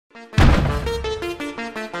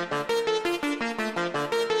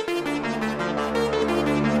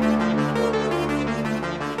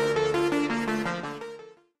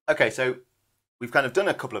Okay, so we've kind of done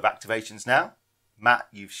a couple of activations now. Matt,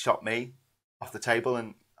 you've shot me off the table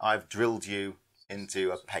and I've drilled you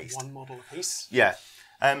into a paste. One model apiece. Yeah.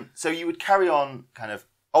 So you would carry on kind of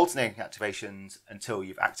alternating activations until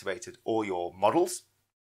you've activated all your models.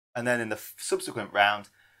 And then in the subsequent round,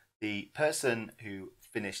 the person who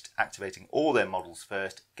finished activating all their models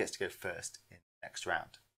first gets to go first in the next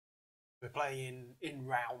round. We're playing in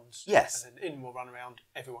rounds. Yes. And then in one run around,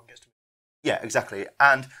 everyone gets to. Yeah, exactly.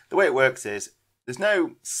 And the way it works is there's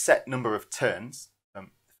no set number of turns for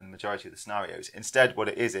the majority of the scenarios. Instead, what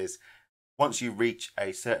it is once you reach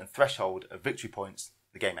a certain threshold of victory points,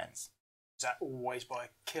 the game ends. Is that always by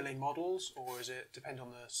killing models, or is it depend on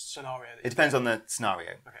the scenario? It depends on the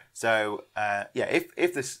scenario. Okay. So yeah,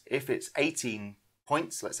 if it's 18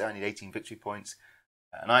 points, let's say I need 18 victory points,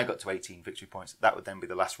 and I got to 18 victory points, that would then be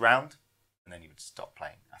the last round, and then you would stop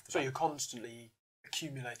playing after that. So you're constantly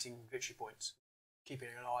accumulating victory points, keeping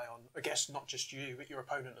an eye on, I guess, not just you, but your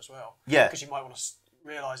opponent as well. Yeah. Because you might want to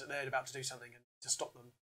realise that they're about to do something and to stop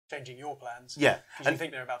them changing your plans. Yeah. Because you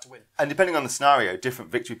think they're about to win. And depending on the scenario, different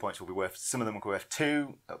victory points will be worth, some of them will be worth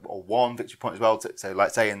 2 or 1 victory point as well. So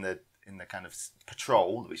like say in the kind of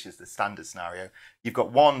patrol, which is the standard scenario, you've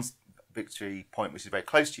got 1 victory point which is very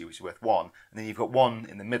close to you, which is worth 1, and then you've got 1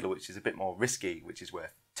 in the middle which is a bit more risky, which is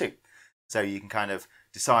worth 2. So you can kind of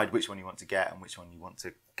decide which one you want to get and which one you want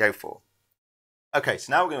to go for. Okay, so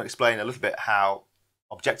now we're going to explain a little bit how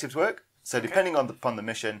objectives work. So depending upon the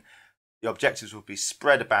mission, the objectives will be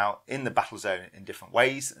spread about in the battle zone in different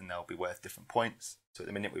ways, and they'll be worth different points. So at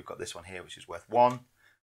the minute we've got this one here, which is worth 1. You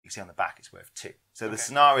can see on the back it's worth 2. So the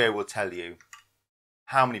scenario will tell you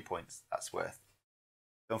how many points that's worth.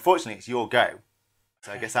 So unfortunately, it's your go.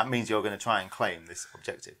 So I guess that means you're going to try and claim this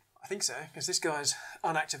objective. I think so, because this guy's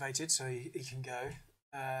unactivated, so he can go.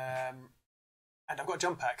 And I've got a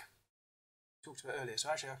jump pack. We talked about earlier,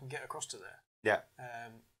 so actually I can get across to there. Yeah.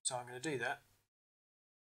 So I'm going to do that.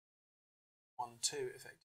 1, 2,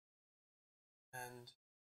 effectively. And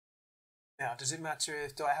now, does it matter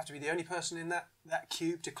if do I have to be the only person in that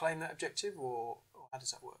cube to claim that objective, or how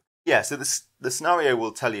does that work? Yeah, so the scenario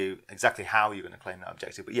will tell you exactly how you're going to claim that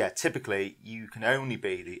objective. But yeah, typically you can only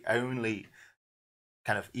be the only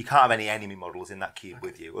kind of, you can't have any enemy models in that cube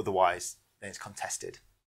with you, otherwise then it's contested.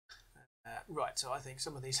 Right, so I think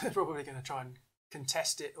some of these are probably going to try and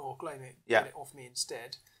contest it or claim it, yeah, get it off me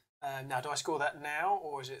instead. Now, do I score that now,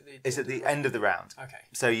 or is it the? It's at the end of the round. Okay.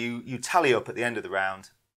 So you tally up at the end of the round,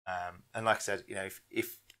 and like I said, you know,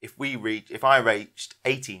 if I reached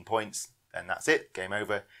 18 points, then that's it, game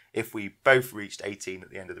over. If we both reached 18 at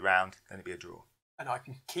the end of the round, then it'd be a draw. And I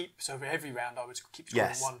can keep, so for every round I would keep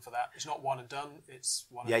scoring 1 for that. It's not 1 and done, it's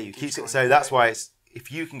 1 yeah, and you keep scoring. So that's why it's,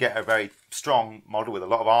 if you can get a very strong model with a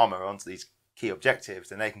lot of armour onto these key objectives,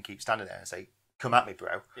 then they can keep standing there and say, come at me,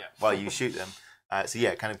 bro, while you shoot them. So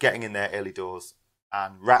yeah, kind of getting in there early doors.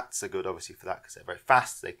 And rats are good, obviously, for that because they're very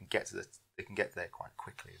fast. They can get there quite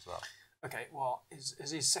quickly as well. Okay, well,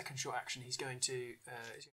 as his second shot action, he's going to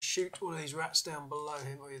shoot one of these rats down below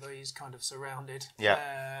him, although he's kind of surrounded.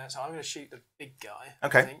 Yeah. So I'm going to shoot the big guy,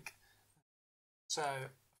 okay. I think. So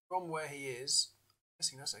from where he is, I'm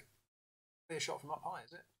guessing that's a clear shot from up high,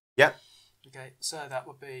 is it? Yeah. Okay, so that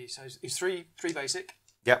would be, so he's three basic.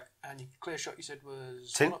 Yep. And your clear shot you said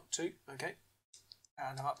was 2. 2, okay.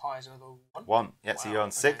 And I'm up high is another 1. 1, yeah, wow. So you're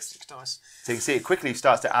on 6. Okay, 6 dice. So you can see it quickly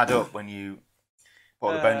starts to add up when you put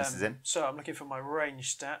all the bonuses in. So I'm looking for my range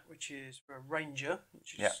stat, which is for a ranger,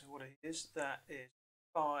 which is what it is. That is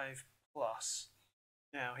 5 plus.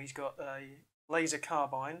 Now he's got a laser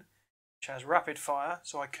carbine, which has rapid fire,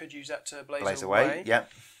 so I could use that to blaze away. Yeah.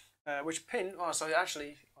 Which pin? Oh, so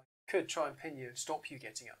actually I could try and pin you and stop you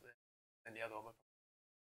getting up there. And the other one.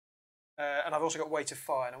 And I've also got weight of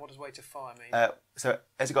fire. Now, what does weight of fire mean? So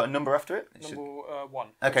has it got a number after it? Number 1.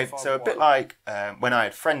 Okay, so a bit like when I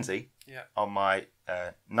had Frenzy on my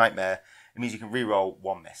Nightmare, it means you can re-roll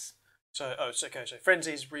 1 miss. So, okay, so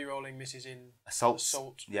Frenzy is re-rolling misses in Assault.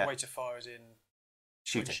 Weight of fire is in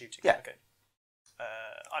shooting. Yeah. Okay.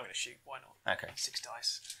 I'm going to shoot. Why not? Okay. 6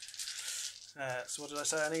 dice. So what did I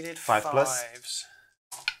say I needed? 5 plus. 5s.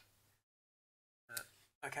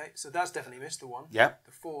 Okay, so that's definitely missed, the 1. Yeah.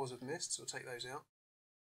 The 4s have missed, so I'll take those out.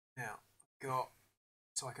 Now, I've got,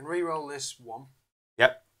 so I can re-roll this 1.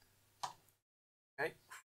 Yep. Okay,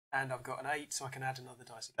 and I've got an 8, so I can add another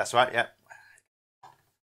dice again. That's right, yeah.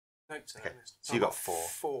 Nope, so okay. I missed. So you got 4.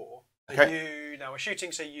 4. So okay. Now we're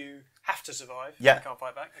shooting, so you have to survive. Yeah. You can't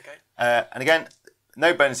fight back, okay. And again,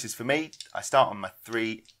 no bonuses for me. I start on my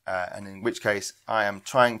 3, and in which case I am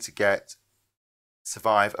trying to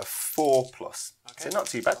survive a 4 plus. Okay. So not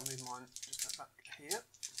too bad. I'll move mine just back here.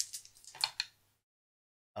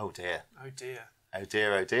 Oh dear. Oh dear. Oh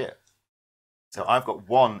dear, oh dear. So I've got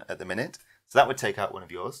 1 at the minute. So that would take out one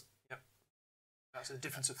of yours. Yep. That's a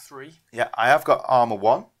difference of 3. Yeah, I have got armour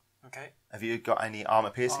 1. Okay. Have you got any armour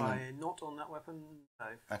piercing? Not on that weapon, no.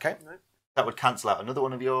 Okay. No. That would cancel out another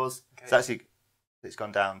one of yours. Okay. So actually, it's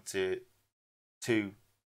gone down to 2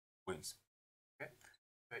 wounds. Okay.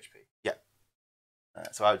 2 HP. Yeah.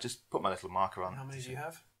 So I would just put my little marker on. How many do you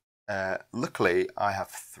have? Luckily, I have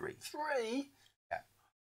 3. 3? Yeah.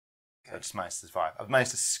 Okay. So I just managed to survive. I've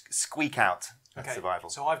managed to squeak out that survival.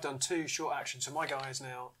 So I've done 2 short actions. So my guy is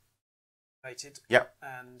now baited. Yep.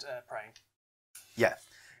 And praying. Yeah.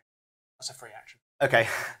 That's a free action. Okay.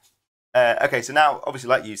 Okay, so now, obviously,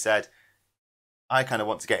 like you said, I kind of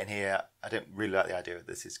want to get in here. I don't really like the idea that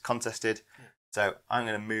this is contested. Yeah. So I'm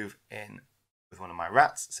going to move in with one of my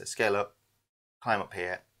rats. So scale up, climb up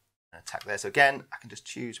here, and attack there. So again, I can just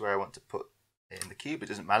choose where I want to put it in the cube. It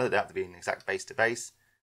doesn't matter. They have to be an exact base to base.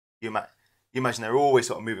 You imagine they're always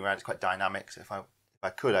sort of moving around. It's quite dynamic. So if I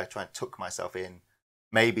could, I'd try and tuck myself in,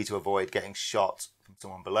 maybe to avoid getting shot from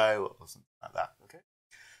someone below or something like that. Okay.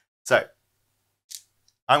 So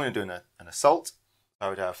I'm going to do an assault. I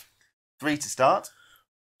would have 3 to start.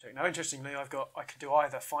 Now, interestingly, I can do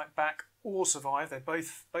either fight back or survive. They're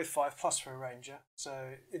both 5+ for a ranger,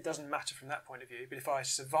 so it doesn't matter from that point of view. But if I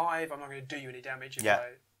survive, I'm not going to do you any damage if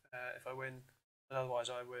I win. But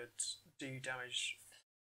otherwise, I would do you damage.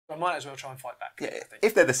 I might as well try and fight back. Yeah,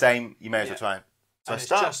 if they're the same, you may as well try and. So and I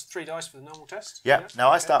start. It's just 3 dice for the normal test. Yeah.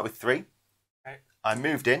 Now I start with 3. Okay. I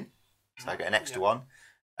moved in, so I get an extra 1.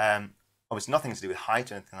 Obviously, nothing to do with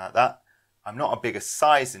height or anything like that. I'm not a bigger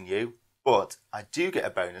size than you, but I do get a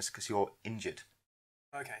bonus because you're injured.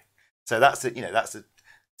 Okay. So that's to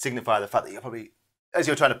signify the fact that you're probably, as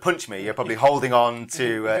you're trying to punch me, you're probably holding on to.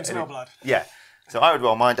 You can smell blood. Yeah. So I would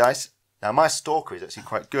roll my dice. Now my stalker is actually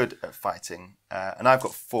quite good at fighting, and I've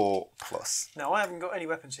got 4+. Now I haven't got any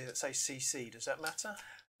weapons here that say CC. Does that matter?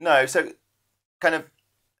 No. So, kind of,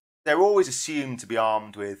 they're always assumed to be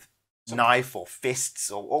armed with knife or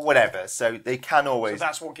fists or whatever. So they can always. So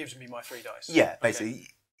that's what gives me my 3 dice. Yeah, basically. Okay.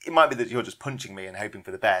 It might be that you're just punching me and hoping for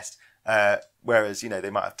the best, whereas, they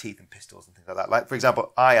might have teeth and pistols and things like that. Like, for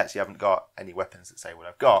example, I actually haven't got any weapons that say what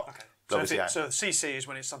I've got. Okay. So the CC is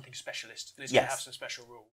when it's something specialist, and it's going to have some special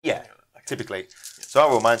rule. Yeah, okay. Typically. Yeah. So I'll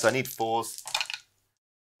roll mine, so I need 4s.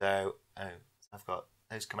 So, I've got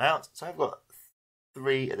those come out. So I've got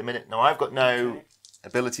 3 at the minute. No, I've got no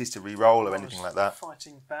abilities to re-roll or anything like that.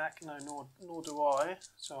 Fighting back, no, nor do I.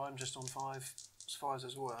 So I'm just on 5s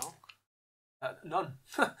as well. None.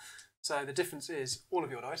 So the difference is all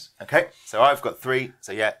of your dice. Okay, so I've got 3.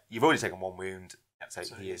 So yeah, you've already taken 1 wound. Yep.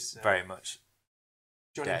 So he is very much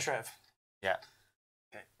Johnny and Trev. Yeah.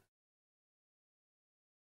 Okay.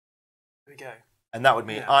 There we go. And that would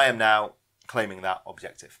mean I am now claiming that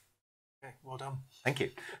objective. Okay, well done. Thank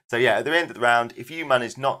you. So yeah, at the end of the round, if you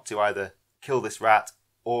manage not to either kill this rat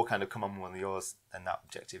or kind of come on one of yours, then that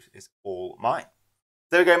objective is all mine.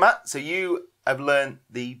 There we go, Matt. So you have learned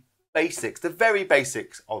the basics, the very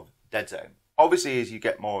basics of Deadzone. Obviously, as you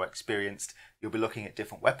get more experienced, you'll be looking at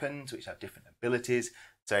different weapons which have different abilities.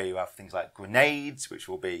 So you have things like grenades, which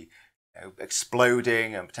will be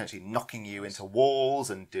exploding and potentially knocking you into walls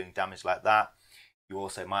and doing damage like that. You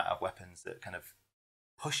also might have weapons that kind of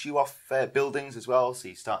push you off buildings as well, so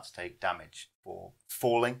you start to take damage for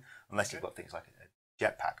falling, unless you've got things like a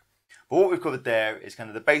jetpack. But what we've covered there is kind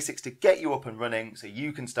of the basics to get you up and running, so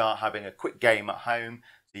you can start having a quick game at home,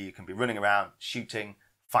 so you can be running around, shooting,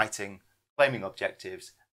 fighting, claiming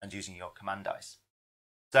objectives, and using your command dice.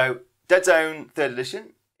 So Deadzone 3rd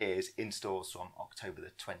edition is in stores from October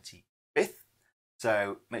the 25th.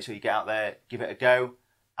 So make sure you get out there, give it a go,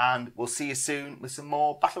 and we'll see you soon with some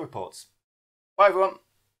more battle reports. Bye everyone.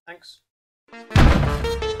 Thanks.